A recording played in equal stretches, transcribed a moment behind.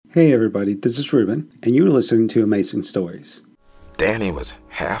Hey everybody, this is Ruben, and you're listening to Amazing Stories. Danny was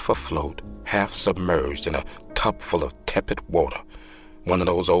half afloat, half submerged in a tub full of tepid water. One of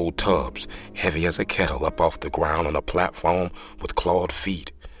those old tubs, heavy as a kettle, up off the ground on a platform with clawed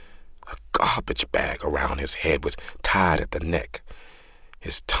feet. A garbage bag around his head was tied at the neck.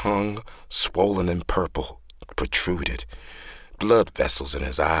 His tongue, swollen and purple, protruded. Blood vessels in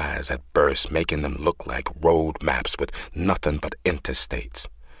his eyes had burst, making them look like road maps with nothing but interstates.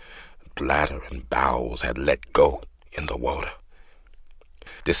 Bladder and bowels had let go in the water.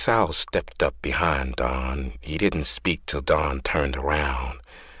 DeSalle stepped up behind Don. He didn't speak till Don turned around.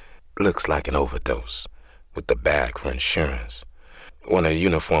 Looks like an overdose, with the bag for insurance. One of the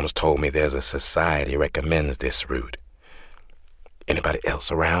uniforms told me there's a society recommends this route. Anybody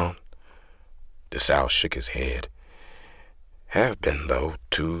else around? DeSalle shook his head. Have been, though.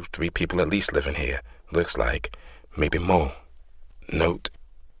 2, 3 people at least living here. Looks like. Maybe more. Note.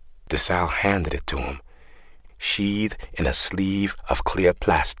 DeSalle handed it to him, sheathed in a sleeve of clear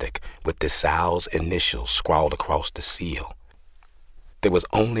plastic with DeSalle's initials scrawled across the seal. There was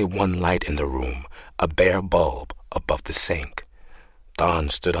only one light in the room, a bare bulb above the sink. Don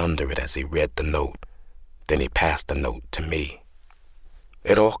stood under it as he read the note. Then he passed the note to me.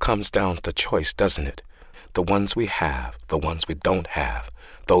 It all comes down to choice, doesn't it? The ones we have, the ones we don't have,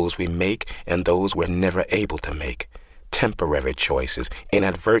 those we make and those we're never able to make. Temporary choices,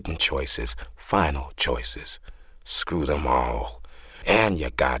 inadvertent choices, final choices. Screw them all. And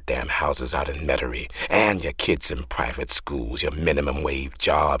your goddamn houses out in Metairie, and your kids in private schools, your minimum wage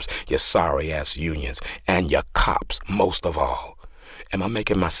jobs, your sorry-ass unions, and your cops, most of all. Am I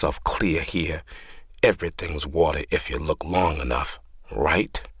making myself clear here? Everything's water if you look long enough,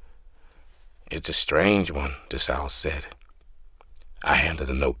 right? It's a strange one, DeSalle said. I handed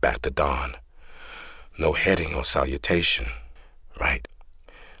the note back to Don. No heading or salutation. Right.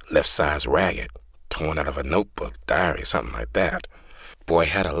 Left side's ragged, torn out of a notebook, diary, something like that. Boy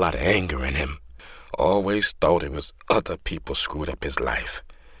had a lot of anger in him. Always thought it was other people screwed up his life.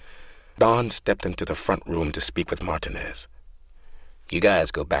 Don stepped into the front room to speak with Martinez. You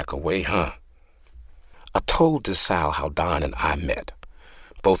guys go back a way, huh? I told DeSalle how Don and I met.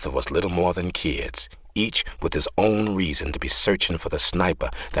 Both of us little more than kids, each with his own reason to be searching for the sniper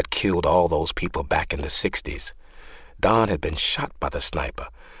that killed all those people back in the 60s. Don had been shot by the sniper.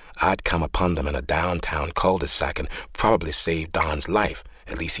 I'd come upon them in a downtown cul-de-sac and probably saved Don's life.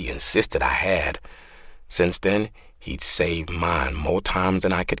 At least he insisted I had. Since then, he'd saved mine more times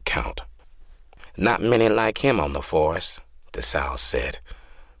than I could count. Not many like him on the force, DeSalle said.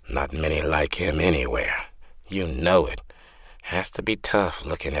 Not many like him anywhere. You know it. Has to be tough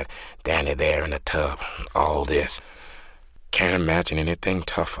looking at Danny there in the tub, all this. Can't imagine anything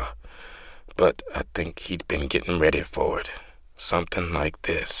tougher. But I think he'd been getting ready for it. Something like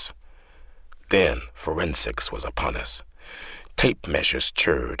this. Then forensics was upon us. Tape measures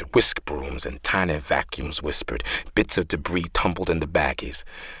churred, whisk brooms and tiny vacuums whispered, bits of debris tumbled into baggies.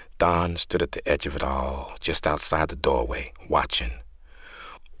 Don stood at the edge of it all, just outside the doorway, watching.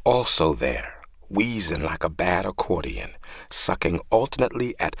 Also there, wheezing like a bad accordion, sucking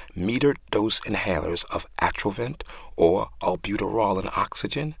alternately at metered dose inhalers of Atrovent or albuterol and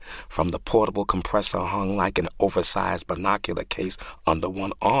oxygen from the portable compressor hung like an oversized binocular case under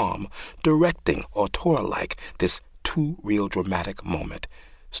one arm, directing auteur-like this too-real dramatic moment,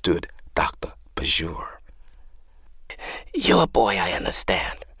 stood Dr. Bajur. You're a boy, I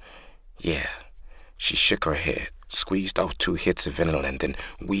understand. Yeah. She shook her head, squeezed off 2 hits of Ventolin, then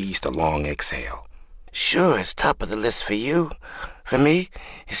wheezed a long exhale. Sure, it's top of the list for you. For me,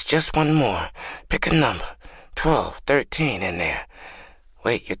 it's just one more. Pick a number. 12, 13 in there.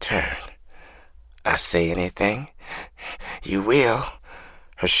 Wait your turn. I say anything? You will.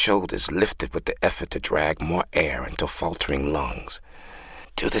 Her shoulders lifted with the effort to drag more air into faltering lungs.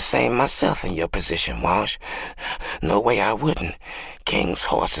 Do the same myself in your position, Walsh. No way I wouldn't. King's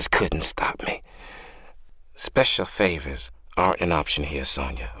horses couldn't stop me. Special favors aren't an option here,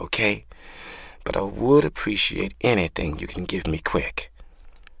 Sonia, okay? But I would appreciate anything you can give me quick.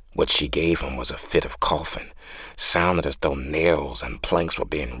 What she gave him was a fit of coughing. Sounded as though nails and planks were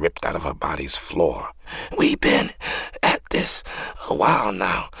being ripped out of her body's floor. We've been at this a while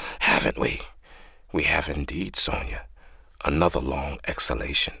now, haven't we? We have indeed, Sonia. Another long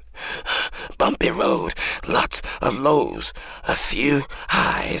exhalation. Bumpy road, lots of lows, a few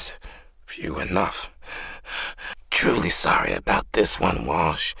highs. Few enough. Truly sorry about this one,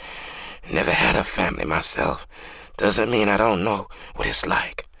 Walsh. Never had a family myself. Doesn't mean I don't know what it's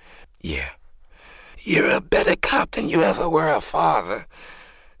like. Yeah. You're a better cop than you ever were a father.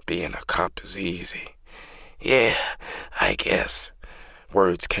 Being a cop is easy. Yeah, I guess.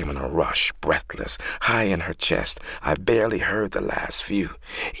 Words came in a rush, breathless, high in her chest. I barely heard the last few.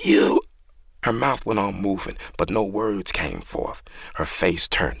 You... Her mouth went on moving, but no words came forth. Her face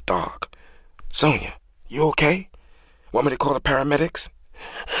turned dark. Sonia, you okay? Want me to call the paramedics?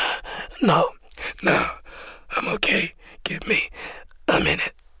 No, I'm okay. Give me a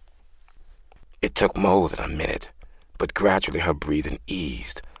minute. It took more than a minute, but gradually her breathing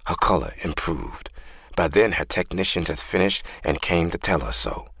eased, her color improved. By then her technicians had finished and came to tell her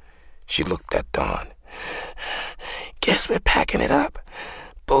so. She looked at Dawn. Guess we're packing it up.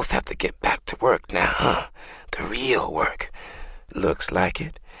 Both have to get back to work now, huh? The real work. Looks like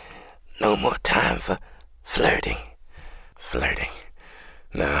it. No more time for flirting. Flirting.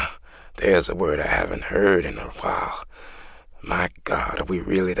 Now, there's a word I haven't heard in a while. My God, are we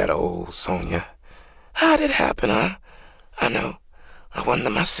really that old, Sonia? How'd it happen, huh? I know. I wonder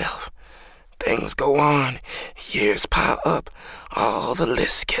myself. Things go on. Years pile up. All the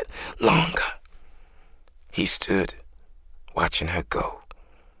lists get longer. He stood, watching her go.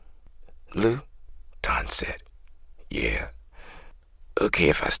 Lew, Don said. Yeah. Okay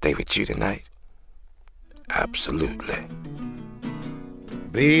if I stay with you tonight? Absolutely.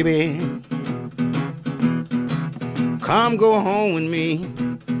 Baby, come go home with me.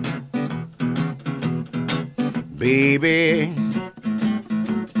 Baby,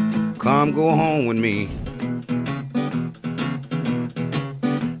 come go home with me.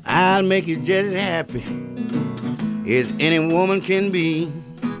 I'll make you just as happy as any woman can be.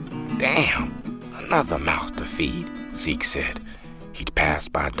 Damn, another mouth to feed, Zeke said. He'd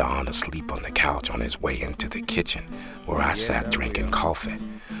passed by Don asleep on the couch on his way into the kitchen, where I sat drinking coffee,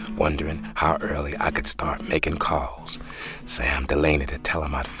 wondering how early I could start making calls. Sam Delaney to tell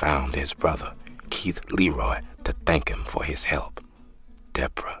him I'd found his brother, Keith Leroy, to thank him for his help.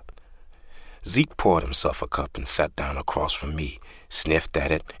 Deborah. Zeke poured himself a cup and sat down across from me, sniffed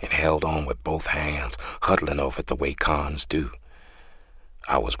at it, and held on with both hands, huddling over it the way cons do.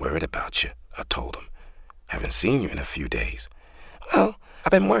 I was worried about you, I told him. Haven't seen you in a few days. Well,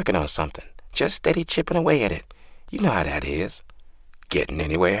 I've been working on something, just steady chipping away at it. You know how that is. Getting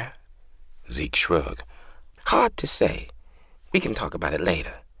anywhere? Zeke shrugged. Hard to say. We can talk about it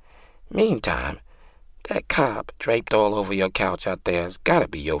later. Meantime, that cop draped all over your couch out there's gotta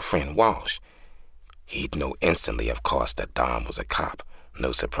be your friend Walsh. He'd know instantly, of course, that Don was a cop.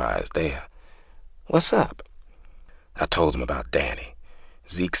 No surprise there. What's up? I told him about Danny.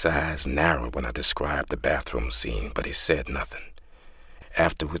 Zeke's eyes narrowed when I described the bathroom scene, but he said nothing.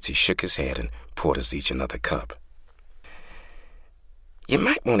 Afterwards, he shook his head and poured us each another cup. You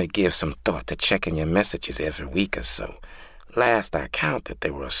might want to give some thought to checking your messages every week or so. Last I counted,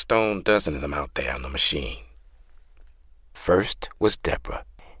 there were a stone dozen of them out there on the machine. First was Deborah.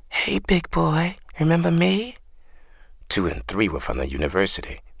 Hey, big boy, remember me? 2 and 3 were from the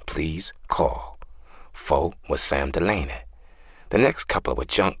university. Please call. 4 was Sam Delaney. The next couple were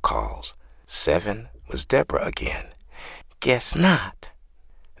junk calls. 7 was Deborah again. Guess not.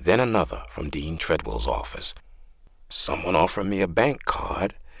 Then another from Dean Treadwell's office. Someone offered me a bank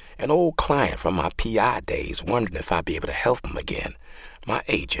card. An old client from my PI days wondering if I'd be able to help him again. My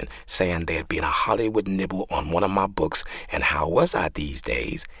agent saying there'd been a Hollywood nibble on one of my books and how was I these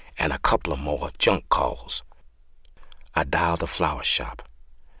days, and a couple of more junk calls. I dialed the flower shop.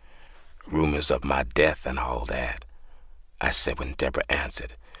 Rumors of my death and all that. I said when Deborah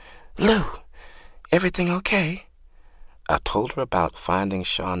answered, Lew, everything okay? I told her about finding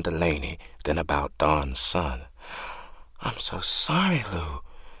Sean Delaney, then about Don's son. I'm so sorry, Lew.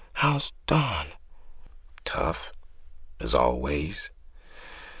 How's Don? Tough, as always.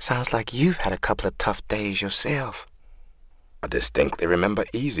 Sounds like you've had a couple of tough days yourself. I distinctly remember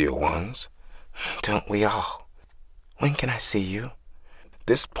easier ones. Don't we all? When can I see you? At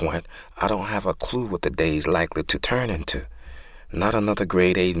this point, I don't have a clue what the day's likely to turn into. Not another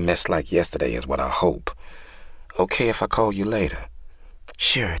grade 8 mess like yesterday is what I hope. Okay if I call you later?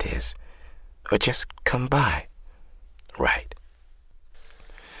 Sure it is. Or just come by. Right.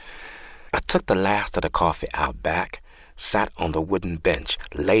 I took the last of the coffee out back, sat on the wooden bench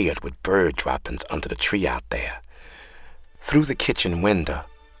layered with bird droppings under the tree out there. Through the kitchen window,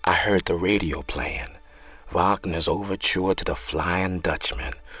 I heard the radio playing, Wagner's overture to the Flying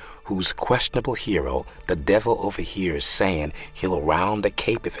Dutchman, whose questionable hero the devil overhears saying he'll round the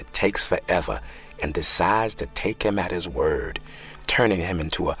Cape if it takes forever, and decides to take him at his word, turning him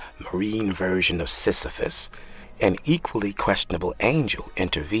into a marine version of Sisyphus. An equally questionable angel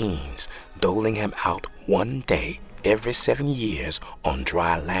intervenes, doling him out one day every 7 years on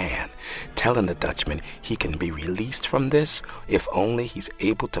dry land, telling the Dutchman he can be released from this if only he's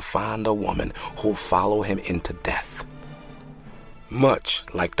able to find a woman who'll follow him into death. Much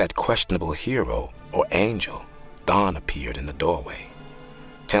like that questionable hero or angel, Don appeared in the doorway.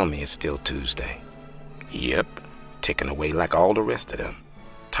 Tell me it's still Tuesday. Yep, ticking away like all the rest of them.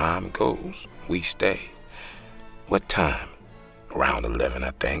 Time goes, we stay. What time? Around 11,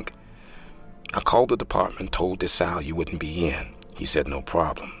 I think. I called the department, told DeSalle you wouldn't be in. He said no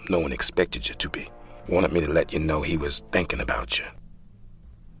problem. No one expected you to be. Wanted me to let you know he was thinking about you.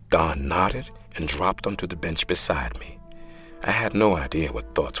 Don nodded and dropped onto the bench beside me. I had no idea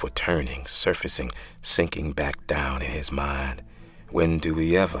what thoughts were turning, surfacing, sinking back down in his mind. When do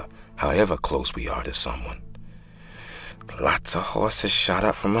we ever, however close we are to someone? Lots of horses shot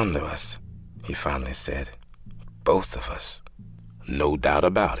up from under us, he finally said. Both of us. No doubt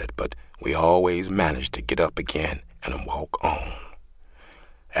about it, but we always managed to get up again and walk on.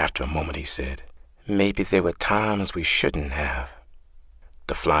 After a moment he said, maybe there were times we shouldn't have.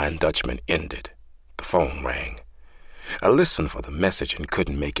 The Flying Dutchman ended. The phone rang. I listened for the message and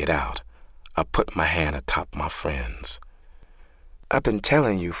couldn't make it out. I put my hand atop my friend's. I've been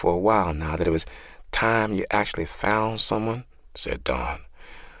telling you for a while now that it was time you actually found someone, said Don.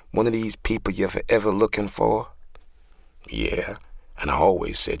 One of these people you're forever looking for? Yeah, and I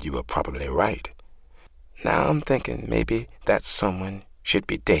always said you were probably right. Now I'm thinking maybe that someone should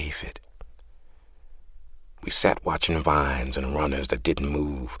be David. We sat watching vines and runners that didn't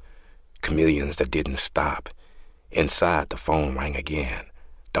move, chameleons that didn't stop. Inside, the phone rang again.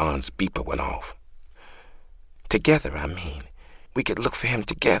 Don's beeper went off. Together, I mean. We could look for him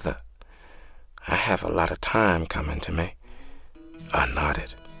together. I have a lot of time coming to me. I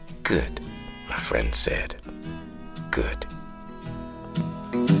nodded. Good, my friend said. Good.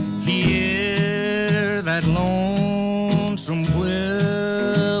 Hear that lonesome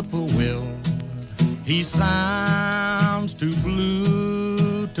whippoorwill. He sounds too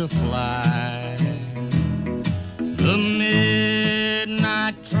blue to fly. The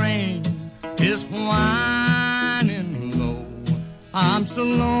midnight train is whining low. I'm so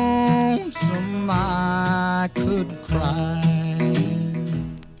lonesome I could cry.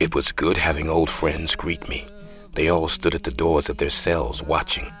 It was good having old friends greet me. They all stood at the doors of their cells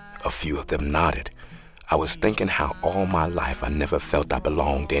watching. A few of them nodded. I was thinking how all my life I never felt I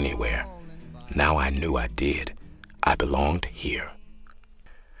belonged anywhere. Now I knew I did. I belonged here.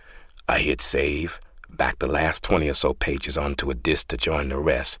 I hit save, backed the last 20 or so pages onto a disc to join the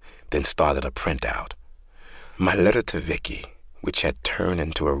rest, then started a printout. My letter to Vicky, which had turned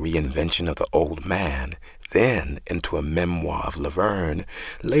into a reinvention of the old man, then into a memoir of Laverne,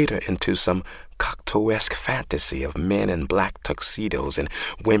 later into some Cocteau-esque fantasy of men in black tuxedos and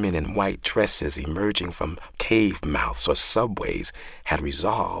women in white dresses emerging from cave mouths or subways, had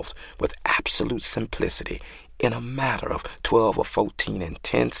resolved with absolute simplicity in a matter of 12 or 14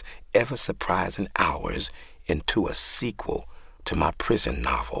 intense, ever-surprising hours into a sequel to my prison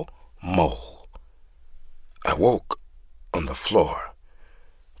novel, Mole. I woke on the floor.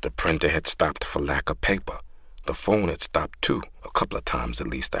 The printer had stopped for lack of paper. The phone had stopped too, a couple of times at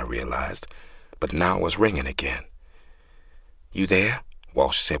least, I realized, but now it was ringing again. You there?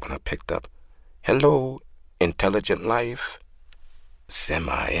 Walsh said when I picked up. Hello, intelligent life?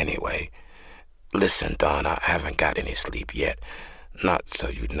 Semi, anyway. Listen, Don, I haven't got any sleep yet. Not so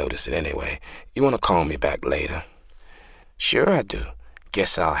you'd notice it anyway. You want to call me back later? Sure I do.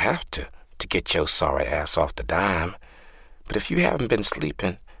 Guess I'll have to get your sorry ass off the dime. But if you haven't been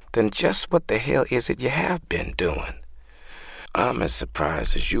sleeping, then just what the hell is it you have been doing? I'm as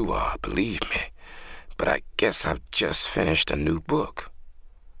surprised as you are, believe me. But I guess I've just finished a new book.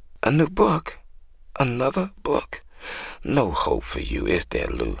 A new book? Another book? No hope for you, is there,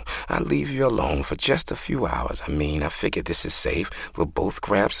 Lew? I'll leave you alone for just a few hours. I figure this is safe. We'll both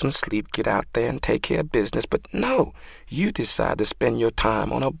grab some sleep, get out there and take care of business. But no, you decide to spend your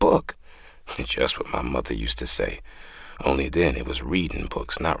time on a book. Just what my mother used to say. Only then it was reading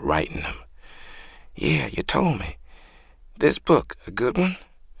books, not writing them. Yeah, you told me. This book, a good one?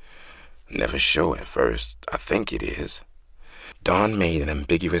 Never sure at first. I think it is. Don made an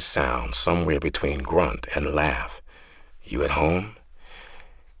ambiguous sound somewhere between grunt and laugh. You at home?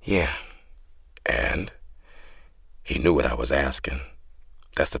 Yeah. And? He knew what I was asking.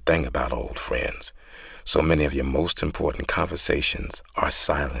 That's the thing about old friends. So many of your most important conversations are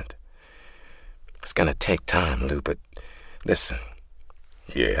silent. It's gonna take time, Lew, but listen.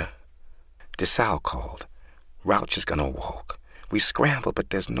 Yeah? DeSalle called. Rouch is gonna walk. We scrambled,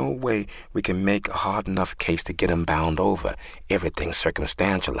 but there's no way we can make a hard enough case to get him bound over. Everything's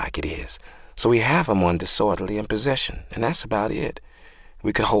circumstantial like it is. So we have him on disorderly in possession, and that's about it.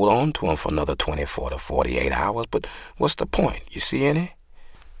 We could hold on to him for another 24 to 48 hours, but what's the point? You see any?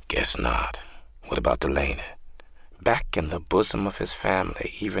 Guess not. What about Delaney? back in the bosom of his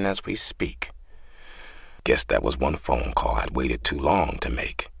family even as we speak. Guess that was one phone call I'd waited too long to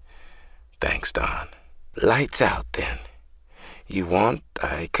make. Thanks, Don. Lights out, then. You want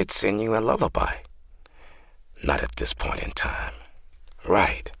I could sing you a lullaby? Not at this point in time.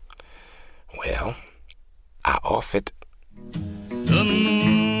 Right. Well, I offered. The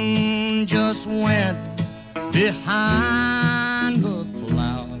moon just went behind the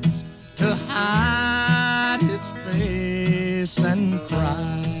clouds to hide its face and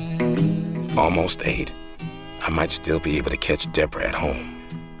cry. Almost 8. I might still be able to catch Deborah at home.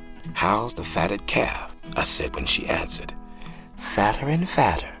 How's the fatted calf? I said when she answered. Fatter and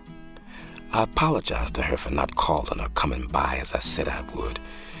fatter. I apologized to her for not calling or coming by as I said I would,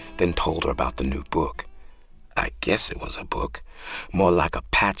 then told her about the new book. I guess it was a book, more like a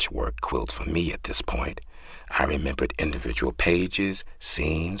patchwork quilt for me at this point. I remembered individual pages,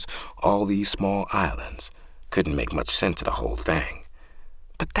 scenes, all these small islands. Couldn't make much sense of the whole thing.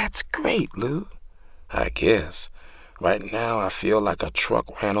 But that's great, Lew. I guess. Right now I feel like a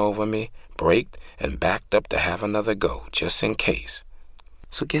truck ran over me, braked, and backed up to have another go, just in case.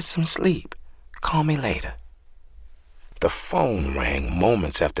 So get some sleep. Call me later. The phone rang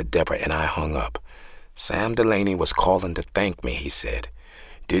moments after Deborah and I hung up. Sam Delaney was calling to thank me, he said.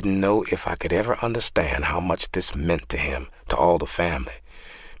 Didn't know if I could ever understand how much this meant to him, to all the family.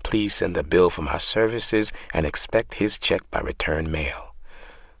 Please send a bill for my services and expect his check by return mail.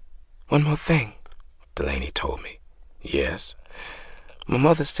 One more thing, Delaney told me. Yes? My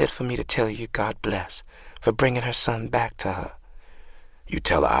mother said for me to tell you God bless for bringing her son back to her. You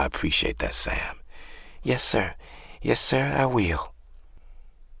tell her I appreciate that, Sam. Yes, sir. Yes, sir, I will.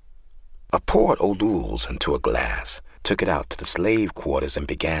 I poured O'Doul's into a glass, took it out to the slave quarters and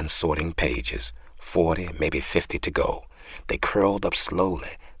began sorting pages. 40, maybe 50 to go. They curled up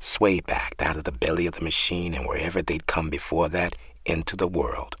slowly, sway-backed out of the belly of the machine and wherever they'd come before that, into the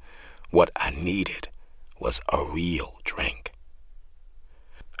world. What I needed was a real drink.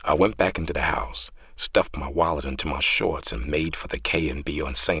 I went back into the house, stuffed my wallet into my shorts and made for the K&B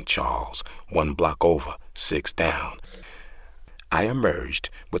on St. Charles, 1 block over, 6 down. I emerged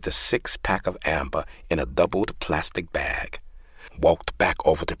with a 6-pack of amber in a doubled plastic bag. Walked back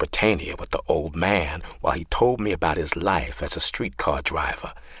over to Britannia with the old man while he told me about his life as a streetcar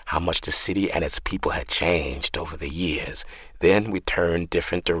driver, how much the city and its people had changed over the years. Then we turned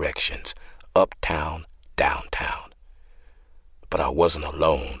different directions, uptown, downtown. But I wasn't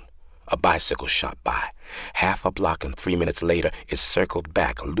alone. A bicycle shot by. Half a block and 3 minutes later, it circled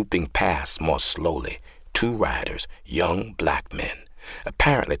back, looping past more slowly. 2 riders, young black men,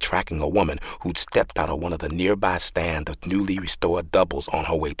 apparently tracking a woman who'd stepped out of one of the nearby stands of newly restored doubles on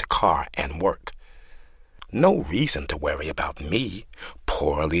her way to car and work. No reason to worry about me,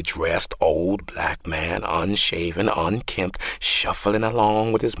 poorly dressed old black man, unshaven, unkempt, shuffling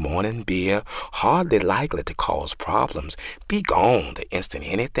along with his morning beer, hardly likely to cause problems, be gone the instant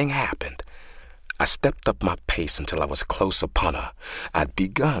anything happened. I stepped up my pace until I was close upon her. I'd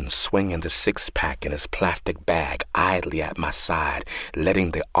begun swinging the 6-pack in his plastic bag idly at my side,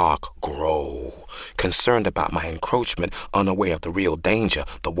 letting the arc grow. Concerned about my encroachment, unaware of the real danger,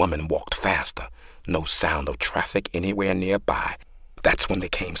 the woman walked faster. No sound of traffic anywhere nearby. That's when they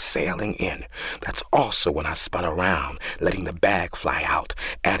came sailing in. That's also when I spun around, letting the bag fly out,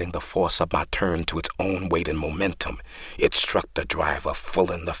 adding the force of my turn to its own weight and momentum. It struck the driver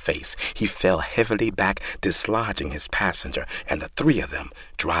full in the face. He fell heavily back, dislodging his passenger, and the 3 of them,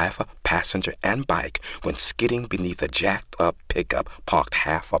 driver, passenger, and bike, went skidding beneath a jacked-up pickup parked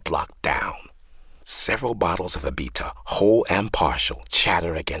half a block down. Several bottles of Abita, whole and partial,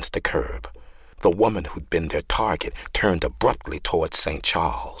 chattered against the curb. The woman who'd been their target turned abruptly towards St.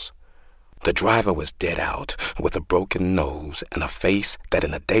 Charles. The driver was dead out, with a broken nose and a face that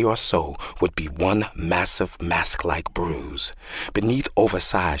in a day or so would be one massive mask-like bruise. Beneath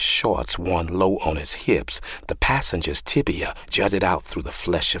oversized shorts worn low on his hips, the passenger's tibia jutted out through the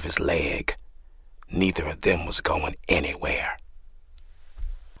flesh of his leg. Neither of them was going anywhere.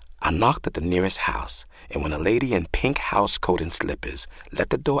 I knocked at the nearest house, and when a lady in pink housecoat and slippers let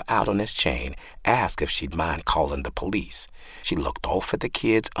the door out on its chain, asked if she'd mind calling the police. She looked off at the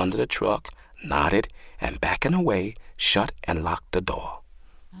kids under the truck, nodded, and backing away, shut and locked the door.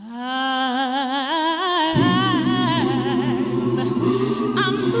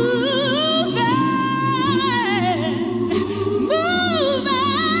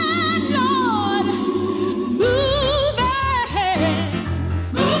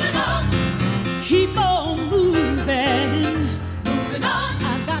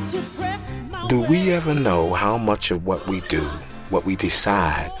 Do we ever know how much of what we do, what we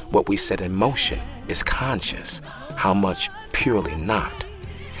decide, what we set in motion is conscious? how much purely not.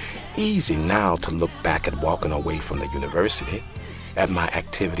 Easy now to look back at walking away from the university, at my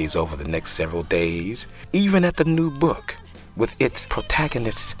activities over the next several days, even at the new book, with its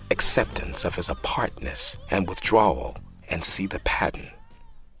protagonist's acceptance of his apartness and withdrawal, and see the pattern.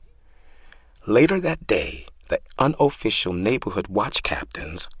 Later that day, the unofficial neighborhood watch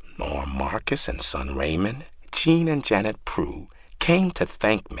captains, Norm Marcus and son Raymond, Jean and Janet Prue, came to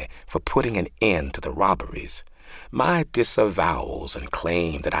thank me for putting an end to the robberies. My disavowals and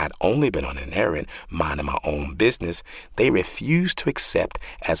claim that I had only been on an errand, minding my own business, they refused to accept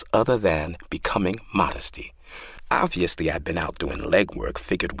as other than becoming modesty. Obviously, I'd been out doing legwork,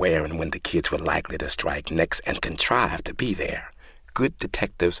 figured where and when the kids were likely to strike next, and contrived to be there. Good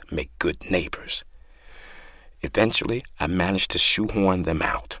detectives make good neighbors. Eventually, I managed to shoehorn them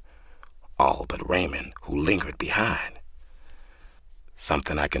out, all but Raymond, who lingered behind.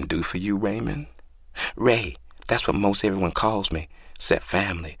 "Something I can do for you, Raymond?" "Ray, that's what most everyone calls me, except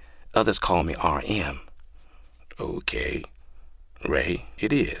family. Others call me R.M. "Okay, Ray,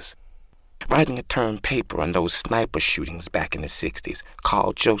 it is. Writing a term paper on those sniper shootings back in the 60s,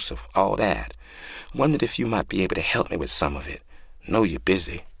 called Joseph, all that. Wondered if you might be able to help me with some of it. Know you're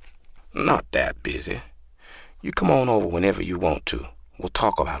busy." "Not that busy. You come on over whenever you want to. We'll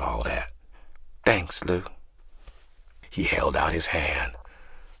talk about all that." "Thanks, Lew." He held out his hand.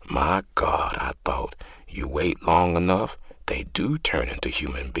 My God, I thought, you wait long enough, they do turn into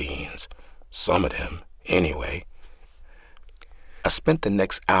human beings. Some of them, anyway. I spent the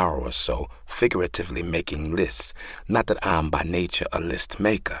next hour or so figuratively making lists. Not that I'm by nature a list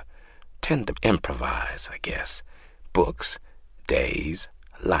maker. Tend to improvise, I guess. Books, days,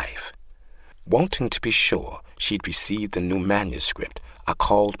 life. Wanting to be sure she'd received the new manuscript, I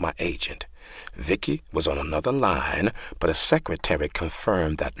called my agent. Vicky was on another line, but a secretary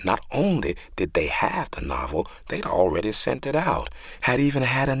confirmed that not only did they have the novel, they'd already sent it out, had even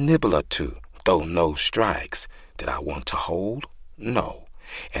had a nibble or two, though no strikes. Did I want to hold? No,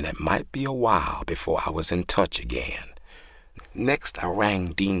 and it might be a while before I was in touch again. Next, I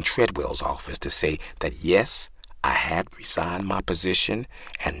rang Dean Treadwell's office to say that yes, I had resigned my position,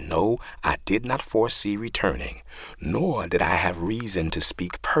 and no, I did not foresee returning, nor did I have reason to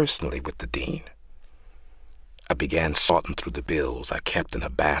speak personally with the dean. I began sorting through the bills I kept in a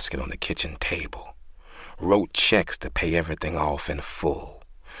basket on the kitchen table, wrote checks to pay everything off in full,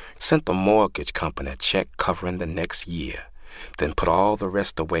 sent the mortgage company a check covering the next year, then put all the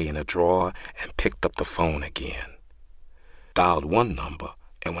rest away in a drawer and picked up the phone again. Dialed one number,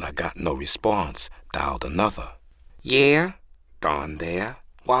 and when I got no response, dialed another. "Yeah, Don there.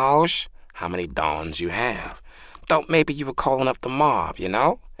 Walsh, how many Dons you have? Thought maybe you were calling up the mob, you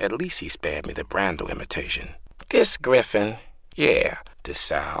know? At least he spared me the Brando imitation. This Griffin? Yeah.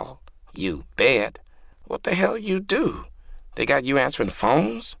 DeSalle? You bet. What the hell you do? They got you answering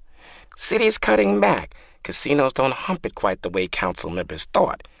phones? City's cutting back. Casinos don't hump it quite the way council members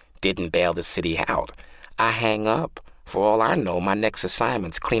thought. Didn't bail the city out. I hang up. For all I know, my next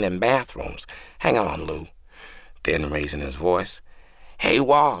assignment's cleaning bathrooms. Hang on, Lew." Then raising his voice, "Hey,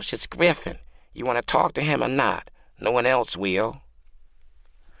 Walsh, it's Griffin. You want to talk to him or not? No one else will."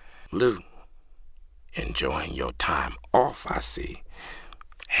 "Lew, enjoying your time off, I see."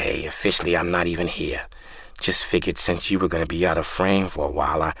 "Hey, officially I'm not even here. Just figured since you were going to be out of frame for a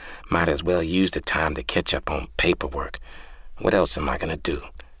while, I might as well use the time to catch up on paperwork. What else am I going to do?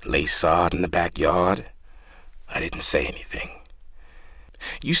 Lay sod in the backyard?" I didn't say anything.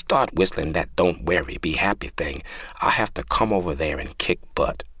 "You start whistling that don't worry, be happy thing, I'll have to come over there and kick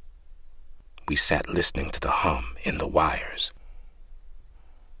butt." We sat listening to the hum in the wires.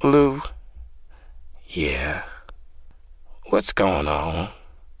 "Lew?" "Yeah?" "What's going on?"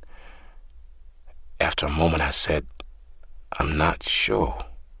 After a moment I said, "I'm not sure.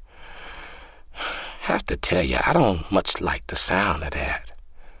 Have to tell you, I don't much like the sound of that.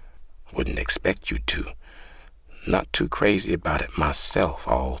 Wouldn't expect you to. Not too crazy about it myself,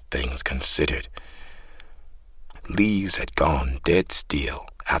 all things considered." Leaves had gone dead still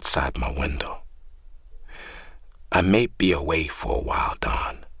outside my window. "I may be away for a while,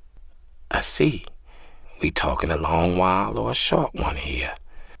 Don." "I see. We talking a long while or a short one here?"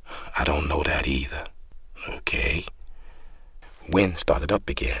 "I don't know that either." "Okay." Wind started up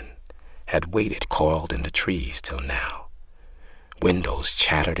again. Had waited coiled in the trees till now. Windows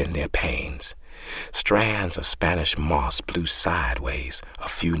chattered in their panes. Strands of Spanish moss blew sideways, a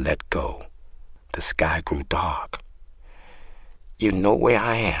few let go. The sky grew dark. "You know where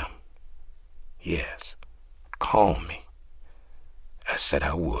I am?" "Yes. Call me." I said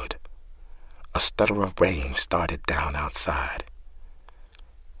I would. A stutter of rain started down outside.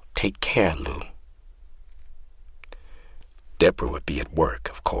 "Take care, Lew." Deborah would be at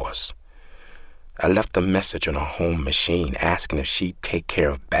work, of course. I left a message on her home machine asking if she'd take care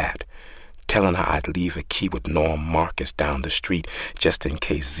of Bat, telling her I'd leave a key with Norm Marcus down the street just in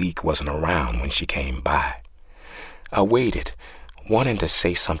case Zeke wasn't around when she came by. I waited, wanting to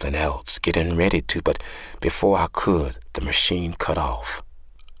say something else, getting ready to, but before I could, the machine cut off.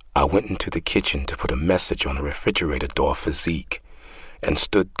 I went into the kitchen to put a message on the refrigerator door for Zeke, and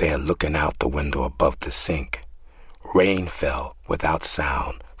stood there looking out the window above the sink. Rain fell without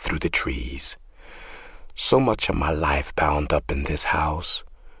sound through the trees. So much of my life bound up in this house.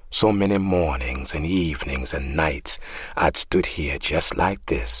 So many mornings and evenings and nights I'd stood here just like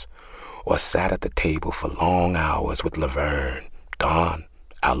this, or sat at the table for long hours with Laverne, Don,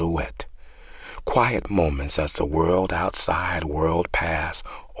 Alouette. Quiet moments as the world outside whirled past,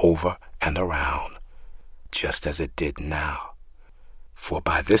 over and around, just as it did now. For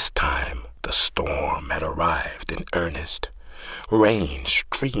by this time the storm had arrived in earnest. Rain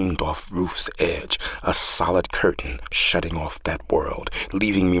streamed off roof's edge, a solid curtain shutting off that world,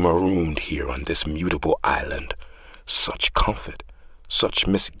 leaving me marooned here on this mutable island. Such comfort, such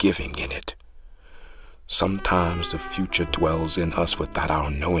misgiving in it. Sometimes the future dwells in us without our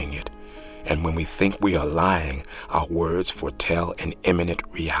knowing it, and when we think we are lying, our words foretell an imminent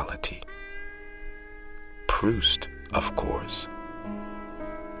reality. Proust, of course.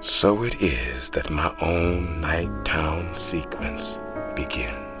 So it is that my own nightown sequence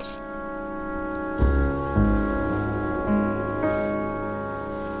begins.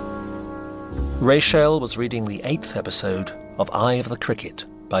 Rachel was reading the 8th episode of Eye of the Cricket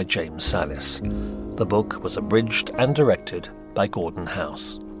by James Sallis. The book was abridged and directed by Gordon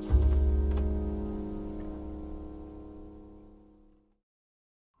House.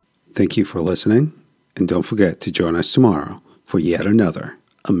 Thank you for listening, and don't forget to join us tomorrow for yet another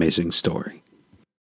amazing story.